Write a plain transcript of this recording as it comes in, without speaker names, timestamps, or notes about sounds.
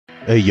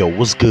Hey yo,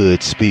 what's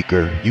good,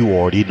 speaker? You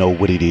already know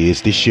what it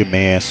is. This your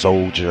man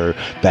Soldier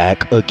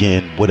back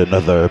again with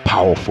another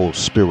powerful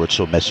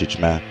spiritual message,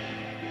 man.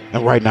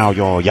 And right now,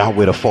 y'all,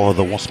 Yahweh the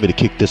Father wants me to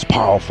kick this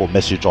powerful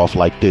message off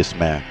like this,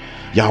 man.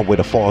 Yahweh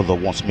the Father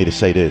wants me to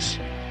say this.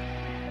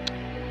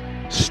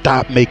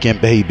 Stop making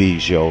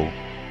babies, yo,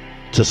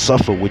 to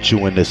suffer with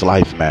you in this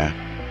life, man.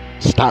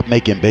 Stop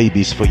making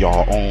babies for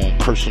your own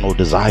personal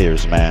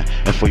desires, man,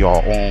 and for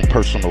your own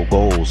personal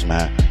goals,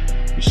 man.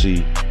 You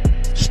see,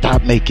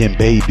 stop making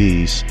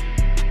babies,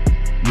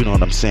 you know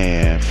what I'm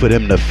saying, for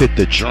them to fit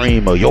the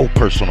dream of your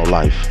personal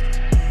life.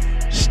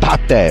 Stop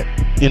that.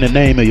 In the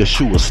name of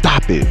Yeshua,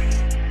 stop it.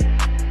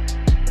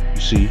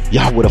 You see,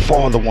 Yahweh the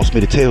Father wants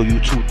me to tell you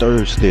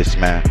 2/3 this,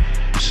 man.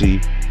 You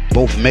see,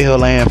 both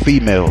male and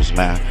females,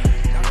 man.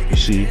 You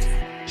see,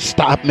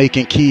 stop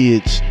making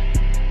kids,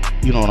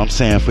 you know what I'm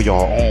saying, for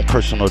your own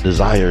personal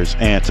desires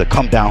and to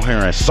come down here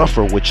and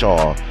suffer with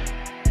y'all.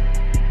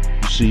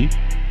 You see,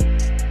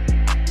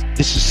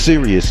 this is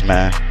serious,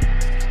 man.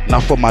 Now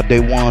for my day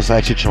ones, I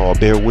ask that y'all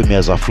bear with me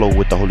as I flow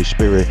with the Holy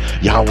Spirit.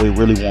 Yahweh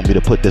really want me to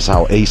put this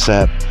out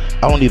ASAP.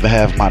 I don't even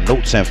have my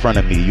notes in front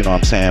of me, you know what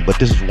I'm saying, but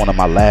this is one of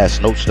my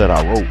last notes that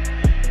I wrote.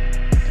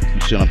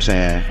 You see what I'm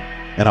saying?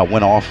 And I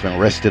went off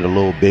and rested a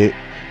little bit,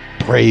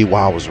 prayed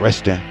while I was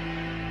resting.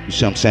 You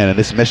see what I'm saying? And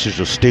this message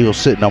was still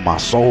sitting on my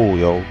soul,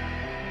 yo.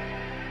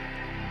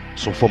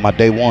 So for my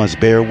day ones,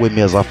 bear with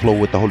me as I flow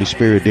with the Holy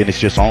Spirit. Then it's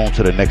just on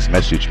to the next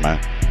message, man.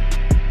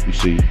 You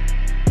see?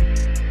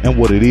 And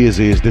what it is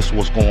this is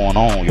what's going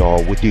on,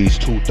 y'all, with these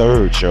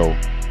 2/3, yo.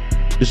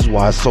 This is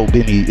why it's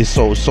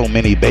so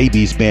many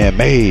babies being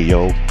made,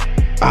 yo,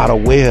 out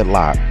of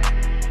wedlock.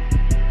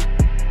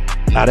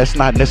 Now that's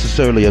not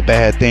necessarily a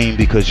bad thing,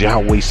 because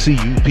Yahweh see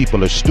you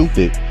people are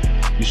stupid.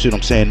 You see what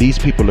I'm saying? These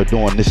people are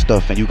doing this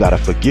stuff and you gotta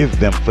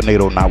forgive them for they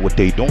don't know what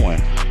they doing. You know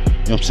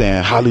what I'm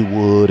saying?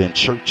 Hollywood and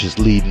church is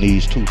leading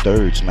these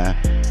 2/3, man.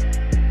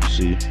 You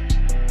see?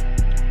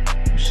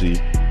 You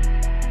see?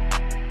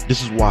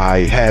 This is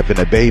why having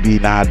a baby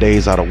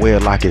nowadays out of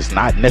wedlock is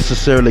not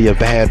necessarily a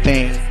bad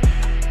thing.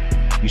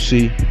 You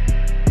see?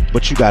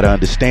 But you got to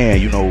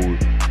understand, you know,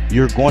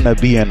 you're going to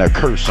be in a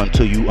curse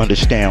until you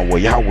understand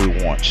what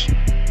Yahweh wants.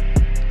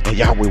 And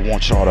Yahweh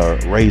wants y'all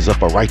to raise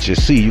up a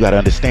righteous seed. You got to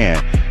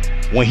understand,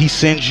 when he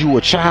sends you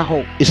a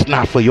child, it's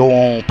not for your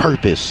own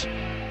purpose.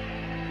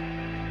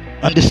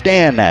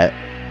 Understand that.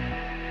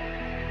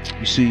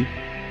 You see?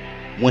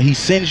 When he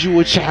sends you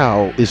a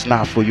child, it's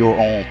not for your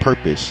own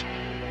purpose.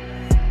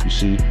 You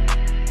see,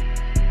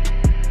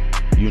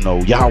 you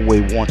know,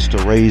 Yahweh wants to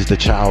raise the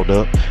child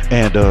up,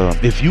 and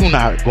if you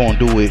not gonna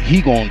do it,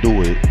 he gonna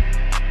do it.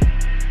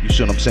 You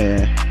see what I'm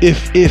saying?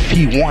 If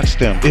he wants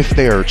them, if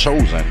they are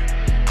chosen.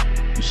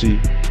 You see,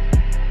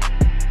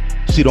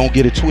 don't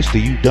get it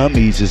twisted. You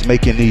dummies is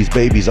making these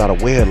babies out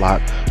of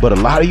wedlock, but a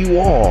lot of you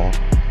all,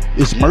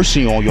 it's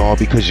mercy on y'all,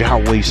 because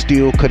Yahweh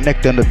still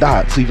connecting the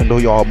dots, even though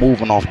y'all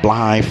moving off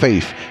blind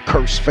faith,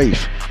 cursed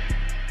faith.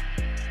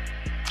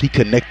 He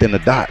connecting the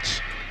dots.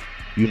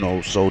 You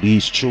know, so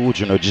these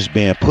children are just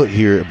being put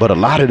here, but a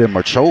lot of them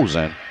are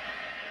chosen.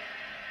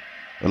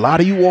 A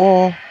lot of you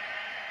all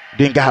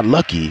then got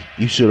lucky.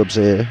 You see what I'm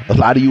saying? A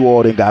lot of you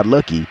all then got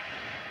lucky.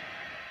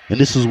 And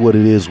this is what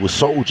it is with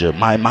Soldier.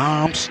 My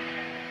mom's,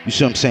 you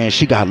see what I'm saying,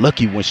 she got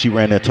lucky when she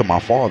ran into my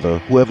father.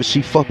 Whoever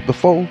she fucked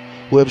before,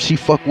 whoever she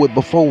fucked with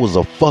before was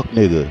a fuck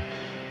nigga.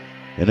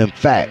 And them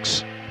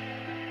facts.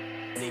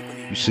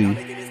 You see?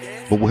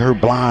 But with her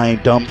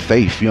blind, dumb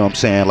faith, you know what I'm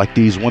saying, like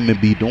these women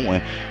be doing,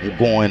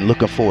 going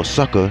looking for a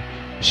sucker,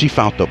 she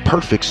found the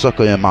perfect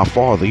sucker in my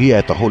father. He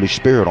had the Holy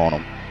Spirit on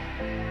him.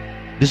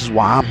 This is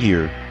why I'm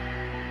here.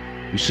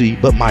 You see,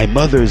 but my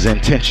mother's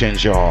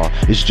intentions, y'all,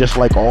 is just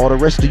like all the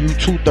rest of you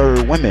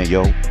 2/3 women,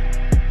 yo.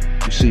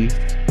 You see,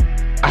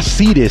 I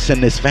see this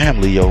in this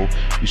family, yo.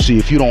 You see,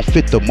 if you don't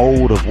fit the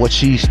mold of what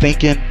she's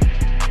thinking,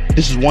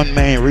 this is one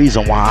main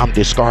reason why I'm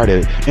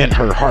discarded in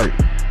her heart.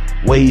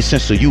 Way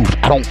since the youth.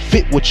 I don't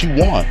fit what you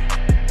want.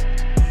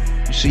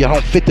 You see, I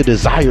don't fit the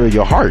desire of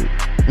your heart.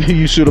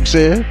 You see what I'm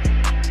saying?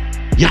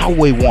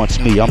 Yahweh wants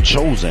me. I'm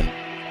chosen.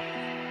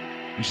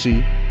 You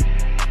see?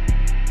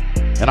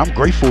 And I'm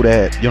grateful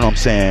that, you know what I'm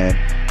saying,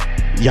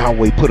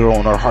 Yahweh put it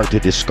on her heart to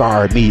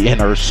discard me in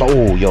her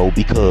soul, yo,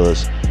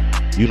 because,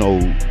 you know,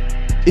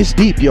 it's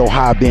deep, yo,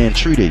 how I've been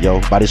treated, yo,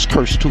 by this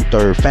cursed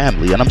 2/3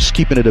 family. And I'm just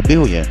keeping it a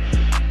billion.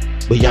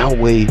 But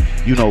Yahweh,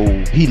 you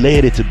know, he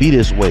led it to be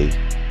this way.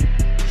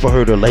 For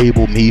her to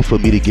label me, for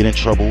me to get in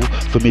trouble,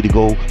 for me to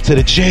go to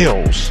the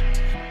jails,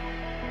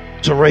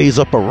 to raise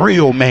up a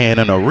real man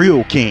and a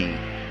real king.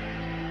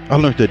 I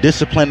learned the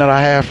discipline that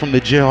I have from the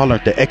jail. I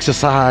learned the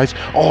exercise,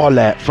 all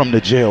that from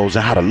the jails,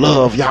 and how to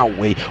love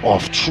Yahweh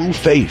off true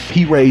faith.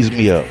 He raised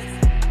me up.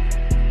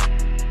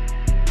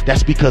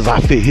 That's because I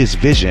fit his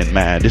vision,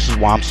 man. This is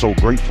why I'm so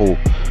grateful,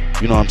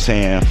 you know what I'm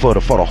saying, for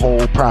the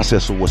whole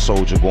process of what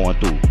Soldier going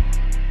through.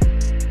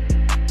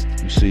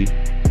 You see?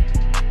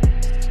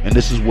 And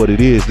this is what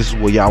it is. This is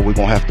what Yahweh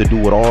gonna have to do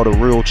with all the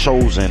real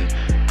chosen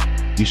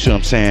You see what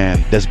I'm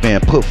saying? That's being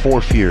put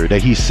forth here,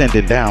 that he's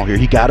sending down here.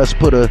 He got to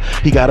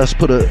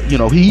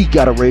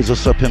raise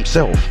us up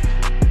himself.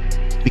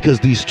 Because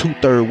these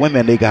 2/3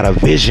 women, they got a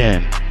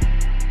vision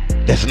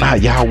that's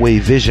not Yahweh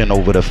vision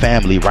over the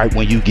family right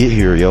when you get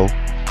here, yo.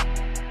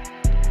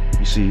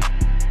 You see?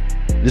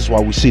 This is why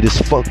we see this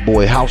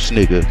fuckboy house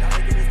nigga.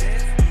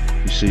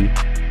 You see?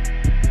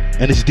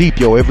 And it's deep,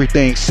 yo.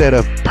 Everything's set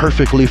up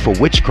perfectly for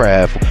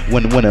witchcraft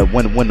when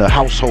the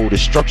household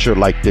is structured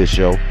like this,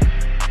 yo.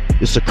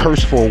 It's a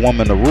curse for a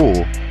woman to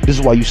rule. This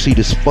is why you see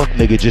this fuck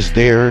nigga just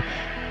there,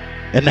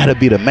 and that'll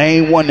be the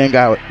main one that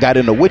got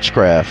into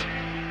witchcraft.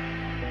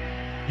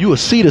 You will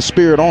see the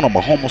spirit on him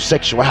of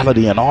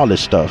homosexuality and all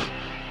this stuff.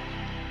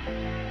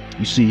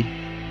 You see?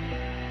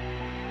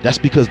 That's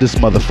because this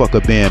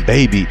motherfucker being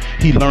baby,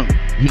 he learned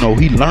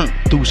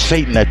through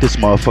Satan that this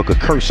motherfucker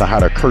curse and how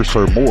to curse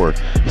her more.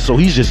 So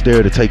he's just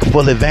there to take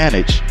full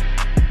advantage.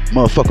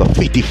 Motherfucker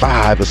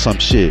 55 or some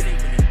shit.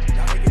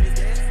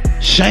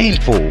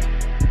 Shameful.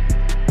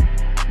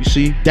 You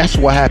see, that's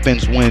what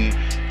happens when,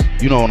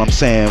 you know what I'm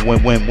saying,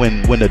 when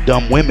the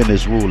dumb women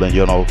is ruling,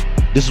 you know.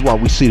 This is why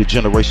we see the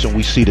generation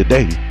we see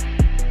today.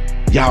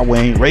 Yahweh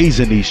ain't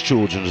raising these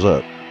children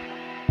up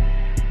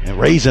and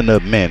raising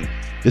up men.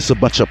 It's a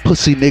bunch of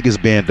pussy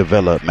niggas being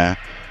developed, man.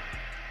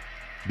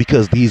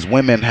 Because these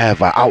women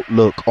have an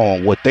outlook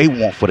on what they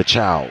want for the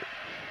child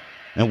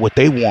and what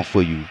they want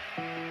for you.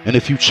 And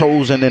if you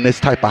chosen in this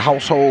type of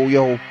household,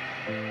 yo,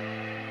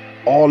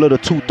 all of the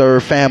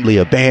 2/3 family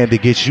are banned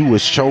against you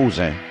as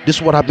chosen. This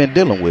is what I've been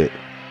dealing with.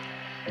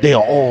 They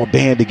are all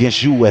banned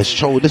against you as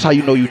chosen. This is how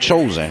you know you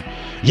chosen.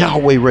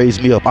 Yahweh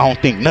raised me up. I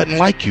don't think nothing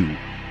like you.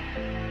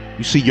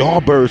 You see, y'all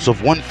birds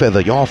of one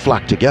feather, y'all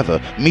flock together.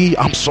 Me,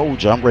 I'm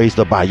soldier. I'm raised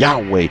up by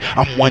Yahweh.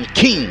 I'm one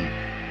king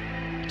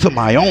to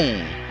my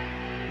own.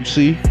 You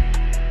see?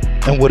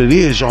 And what it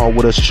is, y'all,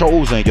 with us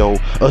chosen, yo,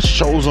 us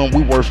chosen,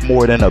 we worth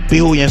more than 1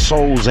 billion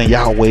souls in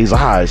Yahweh's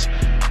eyes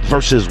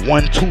versus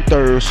 1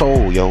 2/3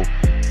 soul, yo.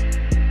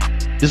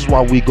 This is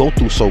why we go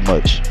through so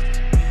much.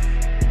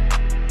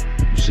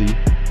 You see?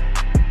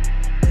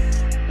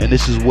 And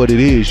this is what it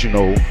is, you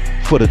know.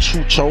 For the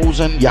true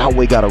chosen,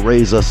 Yahweh got to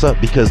raise us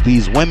up because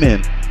these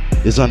women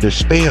is under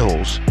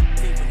spells.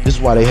 This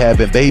is why they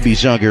having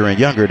babies younger and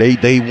younger.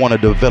 They want to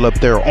develop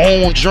their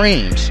own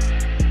dreams,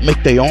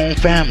 make their own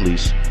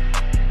families.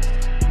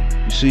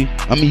 You see?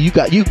 I mean, you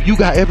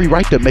got every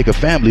right to make a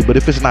family, but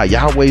if it's not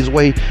Yahweh's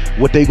way,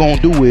 what they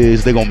gonna do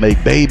is they gonna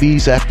make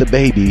babies after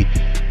baby.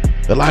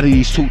 A lot of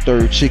these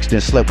 2/3 chicks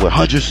that slept with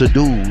hundreds of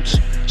dudes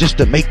just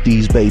to make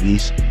these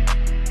babies.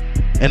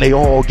 And they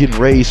all getting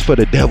raised for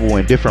the devil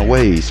in different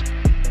ways.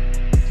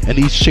 And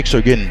these chicks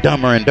are getting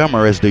dumber and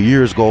dumber as the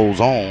years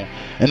goes on.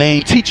 And they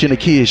ain't teaching the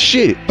kids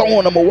shit,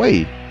 throwing them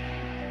away.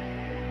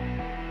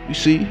 You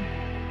see?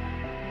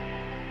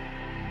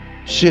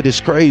 Shit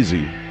is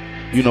crazy.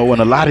 You know,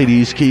 and a lot of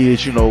these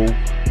kids, you know,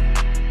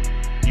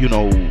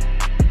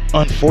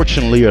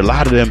 unfortunately, a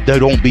lot of them, they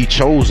don't be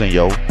chosen,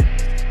 yo.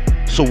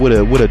 So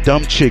with a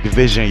dumb chick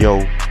vision,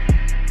 yo,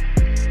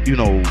 you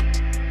know,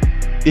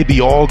 it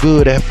be all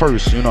good at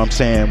first, you know what I'm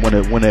saying?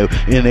 When they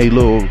in a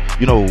little,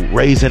 you know,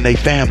 raising their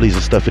families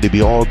and stuff, it'd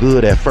be all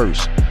good at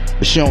first.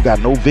 But she don't got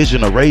no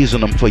vision of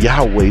raising them for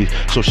Yahweh.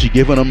 So she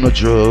giving them the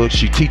drugs,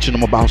 she teaching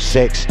them about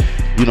sex,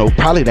 you know,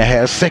 probably they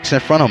have sex in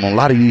front of them. A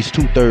lot of these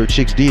 2/3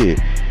 chicks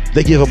did.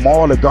 They give them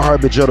all the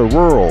garbage of the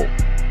world.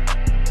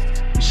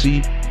 You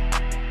see?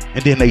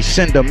 And then they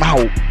send them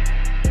out.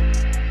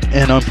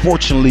 And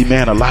unfortunately,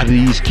 man, a lot of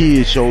these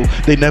kids, yo,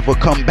 they never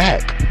come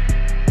back.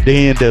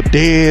 They end up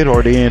dead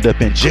or they end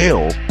up in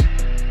jail.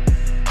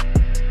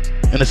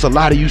 And it's a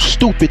lot of you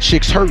stupid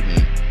chicks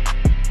hurting.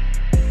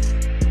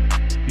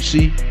 You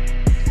see?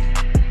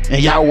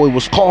 And Yahweh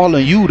was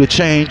calling you to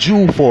change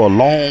you for a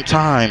long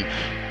time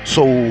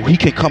so he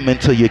can come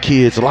into your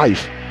kid's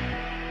life.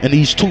 And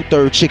these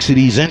 2/3 chicks of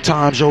these end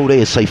times, yo,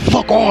 they'll say,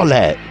 fuck all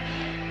that.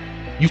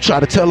 You try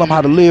to tell them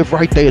how to live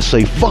right, they'll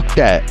say, fuck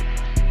that.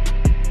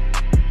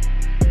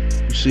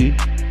 You see?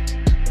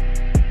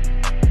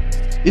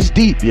 It's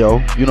deep,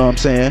 yo. You know what I'm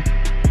saying?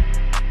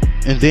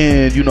 And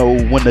then, you know,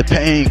 when the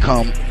pain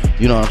come,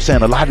 you know what I'm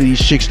saying? A lot of these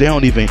chicks, they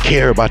don't even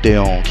care about their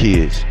own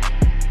kids.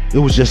 It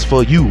was just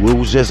for you. It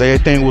was just,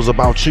 everything was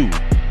about you.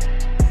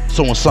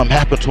 So when something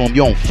happened to them,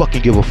 you don't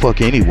fucking give a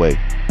fuck anyway.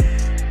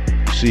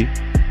 You see?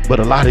 But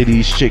a lot of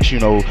these chicks, you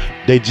know,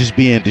 they just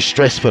be in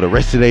distress for the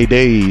rest of their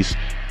days.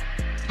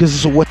 Because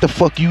it's what the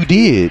fuck you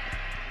did.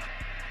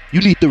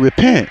 You need to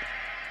repent.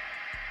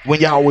 When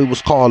Yahweh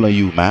was calling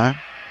you, man.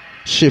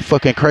 Shit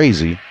fucking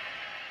crazy.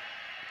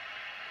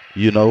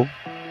 You know?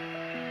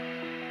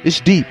 It's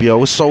deep,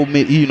 yo. It's so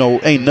many, you know,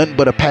 ain't nothing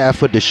but a path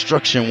for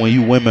destruction when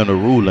you women are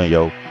ruling,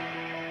 yo.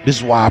 This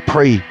is why I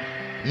pray.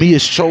 Me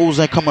as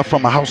chosen, coming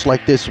from a house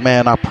like this,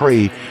 man, I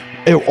pray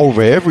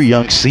over every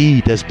young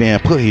seed that's being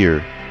put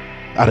here.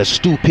 Out of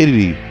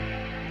stupidity.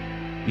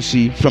 You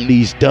see, from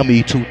these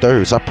dummy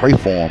 2/3, I pray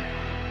for them.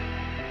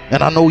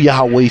 And I know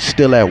Yahweh's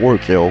still at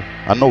work, yo.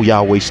 I know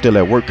Yahweh's still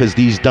at work because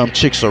these dumb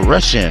chicks are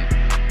rushing.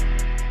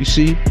 You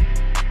see?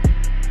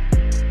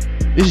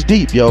 It's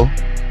deep, yo.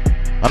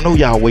 I know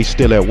Yahweh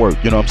still at work,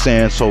 you know what I'm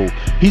saying? So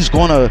he's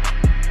gonna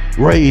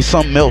raise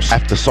something else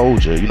after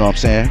Soldier, you know what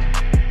I'm saying?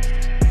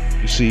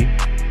 You see,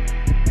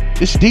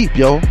 it's deep,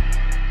 yo.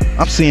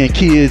 I'm seeing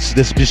kids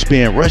that's just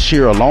being rushed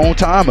here a long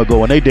time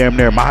ago, and they damn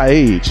near my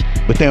age,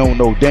 but they don't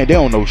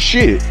know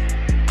shit.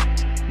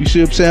 You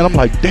see what I'm saying? I'm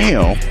like,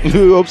 damn. You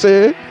know what I'm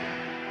saying?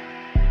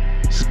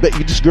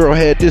 This girl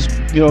had this,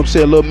 you know what I'm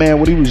saying, little man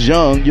when he was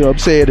young, you know what I'm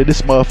saying, and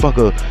this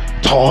motherfucker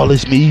tall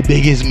as me,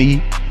 big as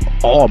me,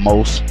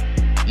 almost.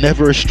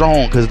 Never as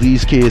strong, because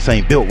these kids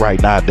ain't built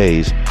right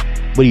nowadays.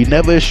 But he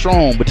never as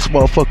strong, but this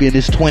motherfucker in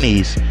his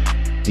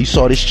 20s, you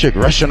saw this chick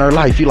rushing her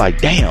life, you like,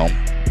 damn.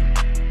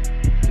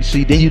 You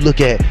see, then you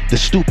look at the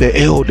stupid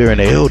elder, and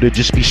the elder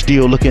just be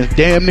still looking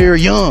damn near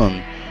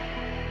young.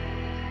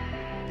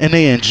 And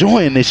they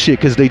enjoying this shit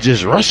because they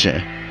just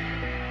rushing.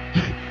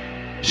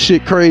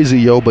 Shit crazy,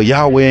 yo, but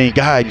Yahweh ain't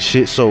guiding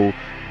shit, so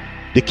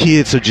the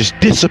kids are just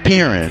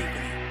disappearing.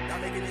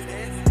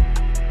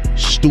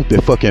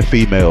 Stupid fucking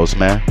females,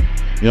 man.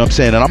 You know what I'm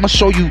saying? And I'm gonna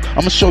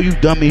show you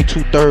dummy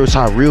 2/3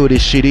 how real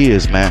this shit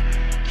is, man.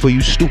 For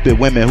you stupid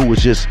women who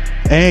was just,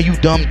 and you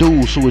dumb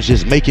dudes who was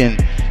just making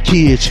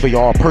kids for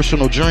y'all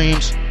personal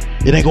dreams,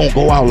 it ain't gonna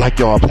go out like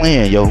y'all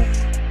playing, yo.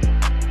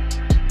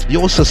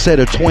 Yo, it's a set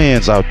of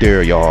twins out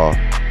there, y'all.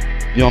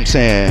 You know what I'm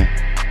saying?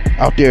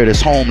 Out there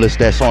that's homeless,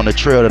 that's on the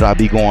trail that I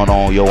be going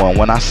on, yo. And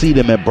when I see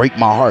them, it break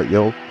my heart,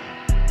 yo.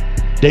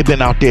 They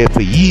been out there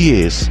for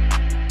years.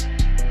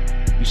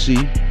 You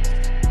see?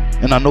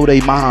 And I know they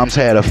moms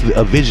had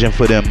a vision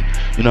for them,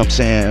 you know what I'm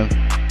saying?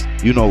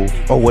 You know,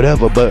 or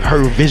whatever, but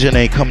her vision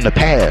ain't come to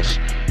pass.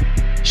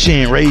 She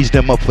ain't raised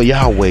them up for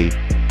Yahweh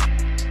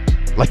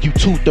like you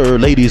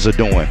 2/3 ladies are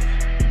doing.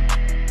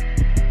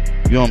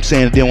 You know what I'm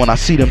saying? And then when I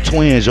see them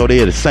twins, yo, they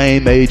are the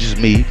same age as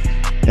me,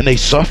 and they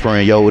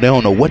suffering, yo. They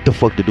don't know what the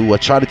fuck to do. I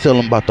try to tell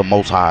them about the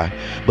Most High,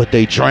 but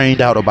they drained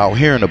out about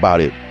hearing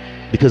about it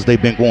because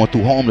they've been going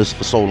through homeless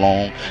for so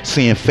long,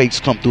 seeing fakes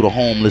come through the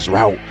homeless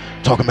route,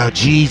 talking about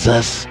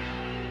Jesus.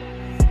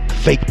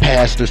 Fake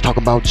pastors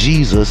talking about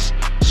Jesus,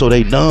 so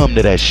they numb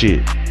to that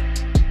shit.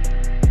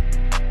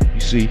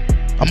 You see,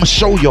 I'm gonna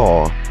show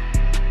y'all,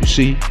 you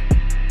see,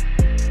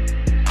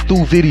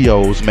 through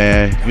videos,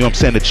 man, you know what I'm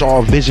saying, that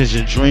y'all visions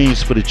and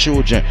dreams for the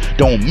children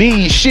don't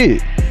mean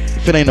shit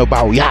if it ain't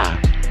about Yah.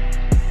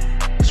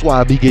 That's why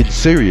I be getting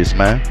serious,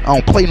 man. I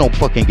don't play no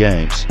fucking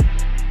games.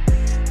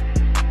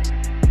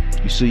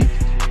 You see,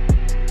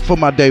 for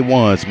my day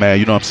ones, man,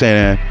 you know what I'm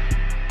saying.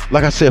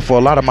 Like I said, for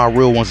a lot of my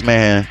real ones,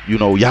 man, you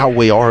know,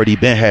 Yahweh already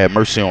been had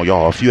mercy on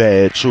y'all. If you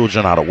had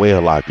children out of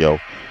wedlock, yo,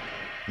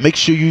 make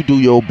sure you do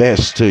your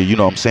best to, you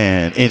know what I'm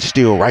saying,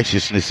 instill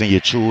righteousness in your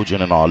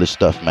children and all this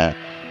stuff, man.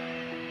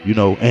 You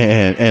know,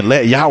 and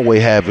let Yahweh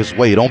have his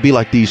way. Don't be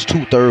like these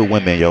 2/3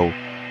 women, yo,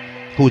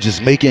 who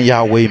just making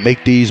Yahweh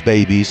make these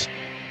babies.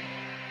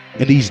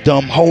 And these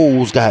dumb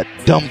hoes got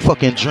dumb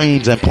fucking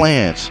dreams and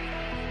plans.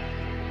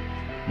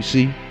 You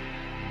see?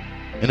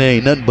 And there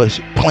ain't nothing but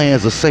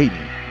plans of Satan.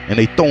 And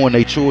they throwing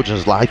their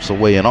children's lives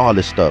away and all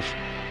this stuff.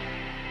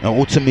 And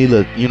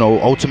ultimately, you know,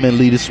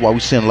 this is why we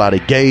send a lot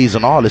of gays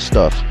and all this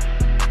stuff.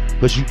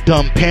 Because you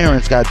dumb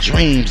parents got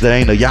dreams that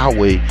ain't a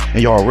Yahweh,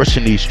 and y'all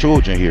rushing these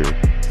children here.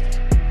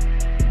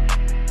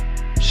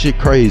 Shit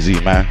crazy,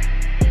 man.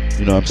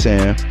 You know what I'm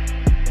saying?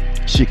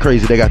 Shit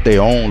crazy. They got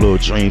their own little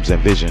dreams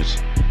and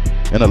visions.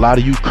 And a lot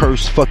of you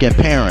cursed fucking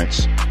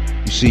parents,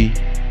 you see,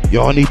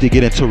 y'all need to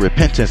get into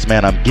repentance,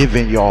 man. I'm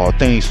giving y'all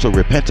things to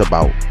repent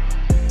about.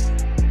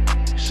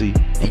 See,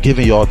 I'm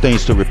giving y'all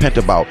things to repent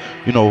about.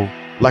 You know,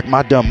 like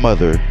my dumb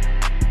mother,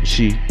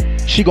 she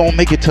gonna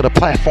make it to the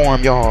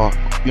platform, y'all.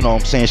 You know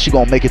what I'm saying? She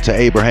gonna make it to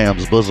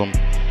Abraham's bosom.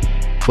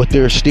 But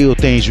there's still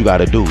things you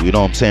gotta do. You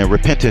know what I'm saying?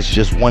 Repentance is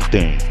just one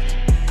thing.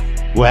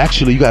 Well,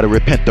 actually, you gotta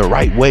repent the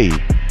right way,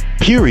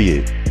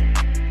 period.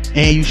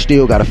 And you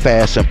still gotta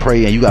fast and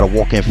pray, and you gotta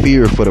walk in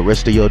fear for the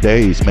rest of your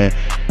days, man,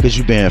 because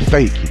you been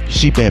fake.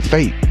 She been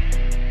fake.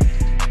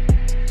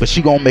 But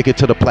she gonna make it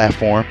to the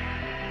platform,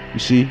 you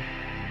see?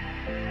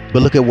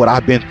 But look at what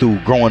I've been through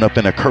growing up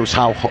in a cursed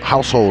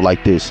household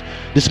like this.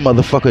 This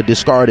motherfucker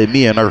discarded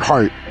me in her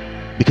heart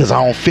because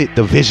I don't fit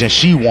the vision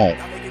she want.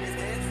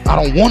 I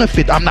don't want to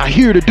fit. I'm not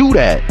here to do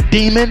that.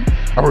 Demon,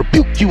 I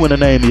rebuke you in the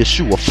name of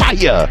Yeshua.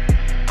 Fire.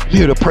 I'm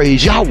here to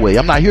praise Yahweh.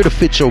 I'm not here to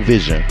fit your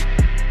vision.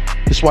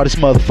 That's why this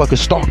motherfucker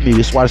stalked me.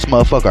 That's why this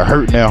motherfucker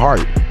hurt in their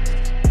heart.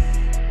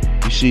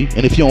 You see?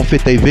 And if you don't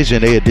fit their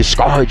vision, they'll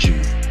discard you.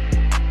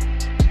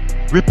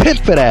 Repent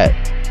for that.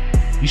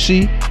 You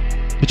see?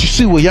 But you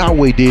see what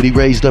Yahweh did. He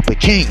raised up a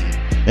king.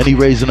 And he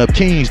raising up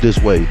kings this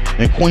way.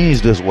 And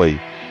queens this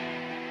way.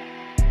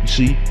 You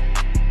see?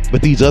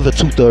 But these other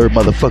 2/3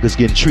 motherfuckers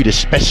getting treated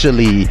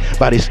specially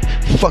by this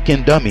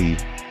fucking dummy.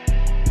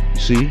 You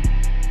see?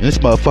 And this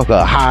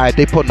motherfucker hide.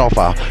 They putting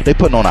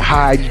on a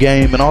hiding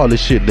game and all this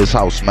shit in this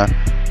house, man.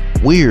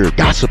 Weird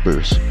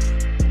gossipers.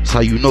 That's how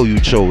you know you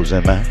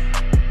chosen, man.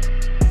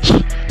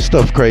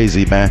 Stuff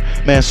crazy, man.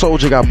 Man,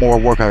 Soldier got more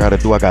work I gotta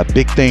do. I got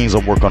big things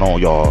I'm working on,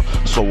 y'all.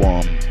 So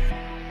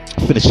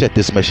I'm finna shut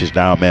this message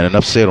down, man.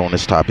 Enough said on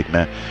this topic,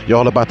 man.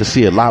 Y'all about to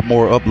see a lot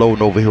more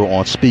uploading over here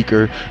on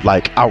speaker,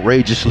 like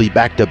outrageously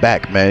back to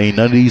back, man. Ain't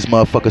none of these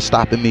motherfuckers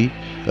stopping me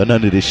or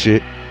none of this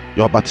shit.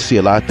 Y'all about to see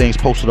a lot of things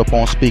posted up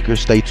on speaker.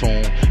 Stay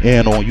tuned,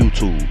 and on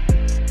YouTube.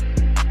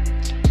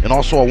 And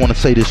also I want to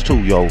say this too,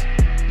 yo. You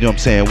know what I'm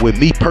saying? With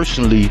me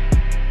personally,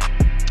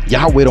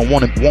 Yahweh don't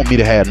want me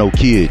to have no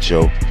kids,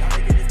 yo.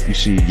 You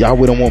see,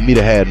 Yahweh don't want me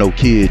to have no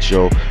kids,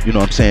 yo. You know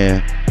what I'm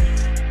saying?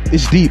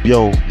 It's deep,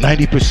 yo.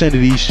 90% of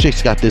these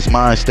chicks got this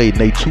mind state,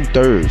 and they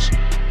 2/3.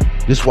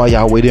 This is why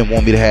Yahweh didn't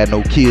want me to have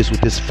no kids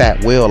with this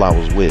fat whale I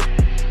was with.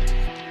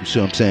 You see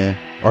what I'm saying?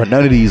 Or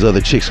none of these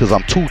other chicks, because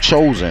I'm too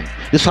chosen.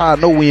 This is how I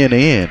know we in the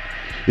end.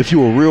 If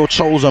you a real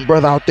chosen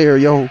brother out there,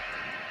 yo,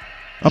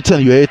 I'm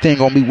telling you, everything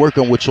gonna be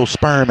working with your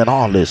sperm and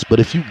all this. But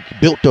if you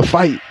built to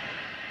fight,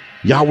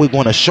 Yahweh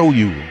gonna show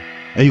you,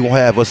 and you gonna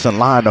have us in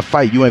line to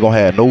fight. You ain't gonna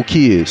have no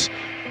kids,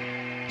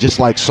 just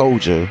like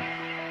Soldier.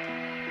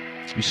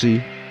 You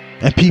see?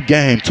 And peep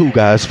game too,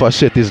 guys. If I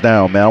shut this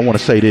down, man, I want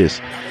to say this.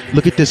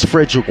 Look at this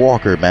Frederick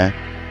Walker, man.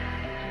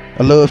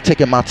 I love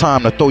taking my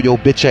time to throw your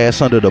bitch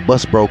ass under the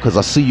bus, bro, because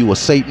I see you a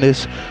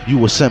Satanist. You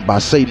were sent by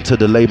Satan to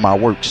delay my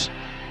works.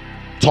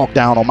 Talk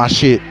down on my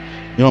shit.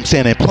 You know what I'm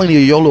saying? And plenty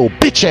of your little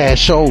bitch ass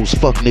shows,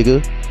 fuck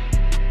nigga.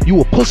 You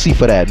a pussy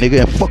for that,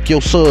 nigga. And fuck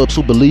your subs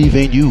who believe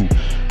in you.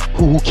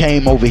 Who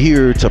came over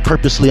here to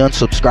purposely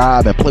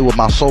unsubscribe and play with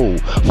my soul.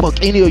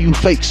 Fuck any of you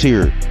fakes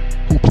here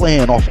who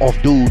playing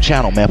off dude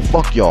channel, man.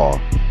 Fuck y'all.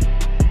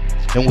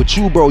 And with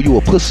you, bro, you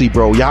a pussy,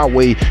 bro.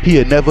 Yahweh,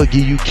 he'll never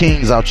give you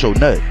kings out your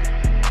nut.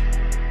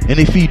 And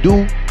if he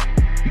do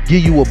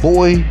give you a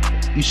boy,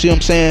 you see what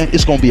I'm saying?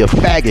 It's gonna be a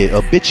faggot,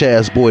 a bitch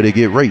ass boy to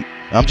get raped.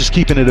 I'm just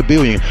keeping it a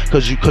billion,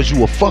 cause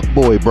you a fuck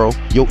boy, bro.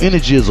 Your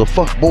energy is a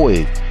fuck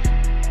boy.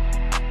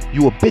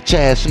 You a bitch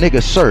ass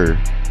nigga, sir.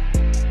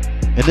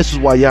 And this is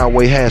why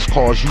Yahweh has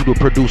caused you to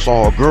produce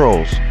all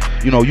girls.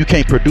 You know, you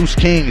can't produce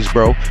kings,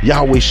 bro.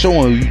 Yahweh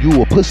showing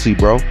you a pussy,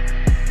 bro.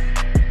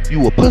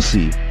 You a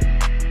pussy.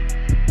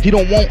 He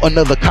don't want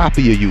another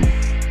copy of you.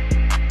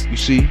 You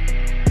see?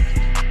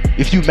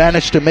 If you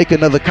manage to make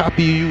another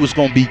copy of you, it's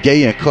gonna be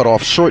gay and cut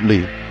off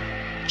shortly.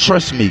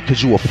 Trust me,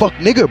 cause you a fuck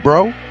nigga,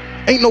 bro.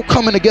 Ain't no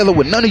coming together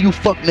with none of you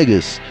fuck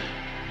niggas.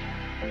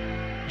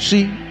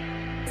 See?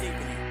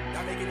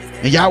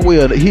 And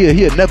Yahweh,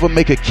 he'll never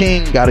make a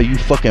king out of you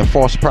fucking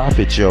false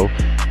prophets, yo.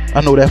 I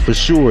know that for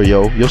sure,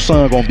 yo. Your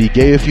son gonna be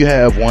gay if you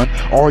have one,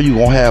 or you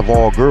gonna have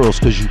all girls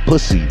cause you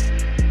pussy.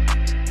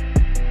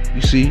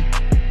 You see?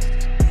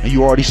 And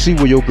you already see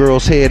where your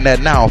girl's heading at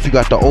now. If you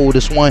got the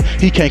oldest one,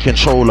 he can't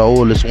control the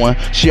oldest one.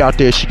 She out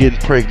there, she getting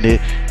pregnant.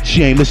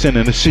 She ain't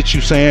listening to shit you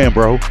saying,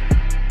 bro.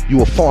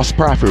 You a false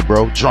prophet,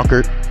 bro.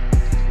 Drunkard.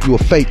 You a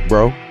fake,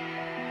 bro.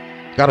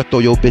 Gotta throw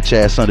your bitch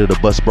ass under the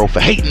bus, bro, for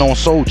hating on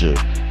Soldier.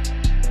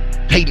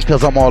 Hating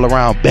cause I'm all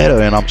around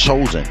better and I'm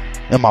chosen.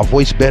 And my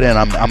voice better and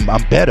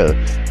I'm better.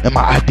 And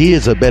my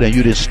ideas are better and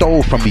you done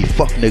stole from me,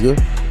 fuck nigga.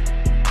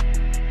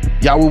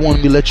 Yahweh wanted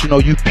me to let you know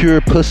you pure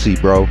pussy,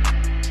 bro.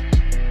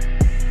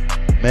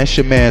 Man, it's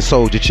your man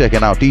Soldier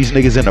checking out. These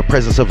niggas in the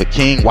presence of a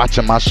king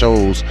watching my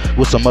shows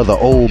with some other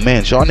old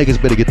men. Y'all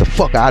niggas better get the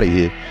fuck out of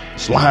here.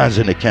 It's lions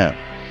in the camp.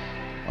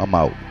 I'm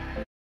out.